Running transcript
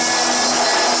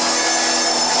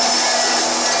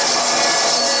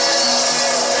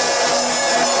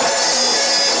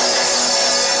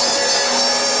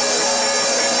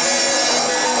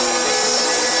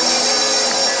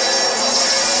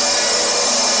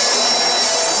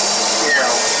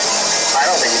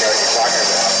know what you're talking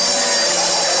about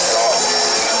at all.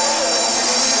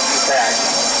 In fact,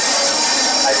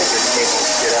 I think you're making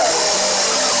shit up.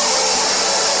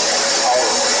 All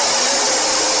of it.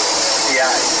 Yeah,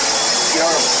 you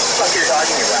don't know what the fuck you're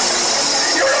talking about.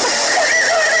 You don't know what the fuck you're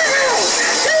talking about!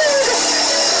 You know what the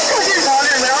fuck you're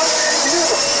talking about? You know what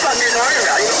the fuck you're talking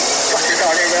about? You know what the fuck you're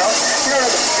talking about? You know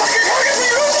what the fuck you're talking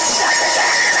about?